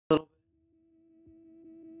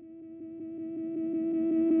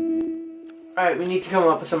Alright, we need to come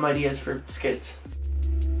up with some ideas for skits.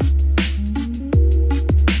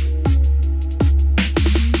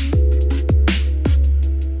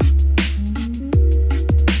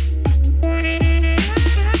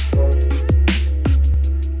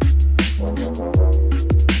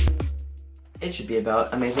 It should be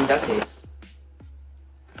about amazing duct tape.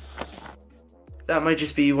 That might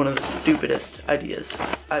just be one of the stupidest ideas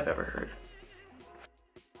I've ever heard.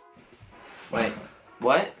 Wait,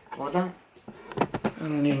 what? What was that? I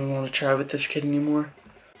don't even want to try with this kid anymore.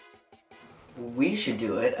 We should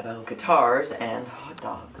do it about guitars and hot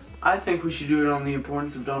dogs. I think we should do it on the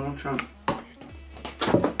importance of Donald Trump.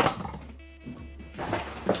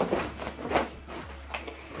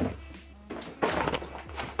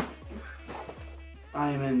 I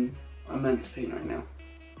am in immense pain right now.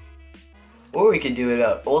 Or we could do it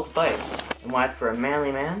about Old Spice and why it's for a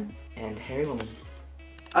manly man and hairy woman.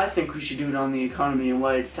 I think we should do it on the economy and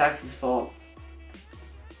why it's taxes' fault.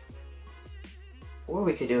 Or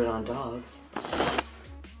we could do it on dogs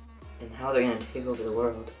and how they're gonna take over the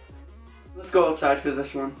world. Let's go outside for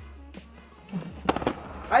this one.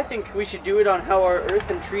 I think we should do it on how our earth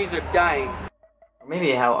and trees are dying. Or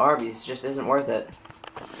maybe how Arby's just isn't worth it.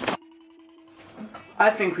 I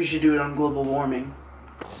think we should do it on global warming.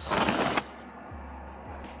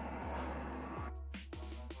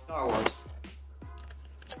 Star Wars.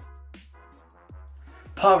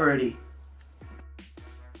 Poverty.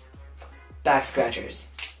 Back scratchers.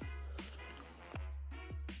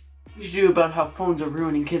 We should do about how phones are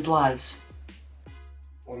ruining kids' lives.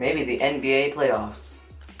 Or maybe the NBA playoffs.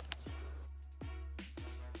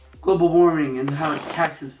 Global warming and how it's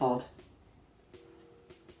taxes' fault.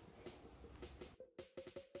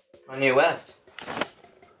 Kanye West.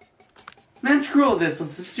 Man, screw all this.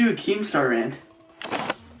 Let's just do a Keemstar rant.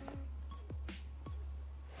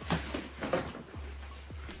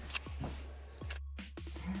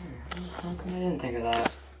 How come I didn't think of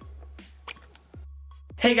that?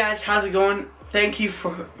 Hey guys, how's it going? Thank you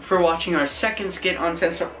for watching our second skit on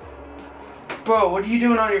Censor. Bro, what are you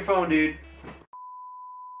doing on your phone, dude?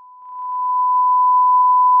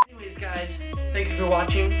 Anyways guys, thank you for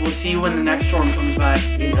watching. We'll see you when the next storm comes by.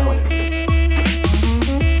 You know it.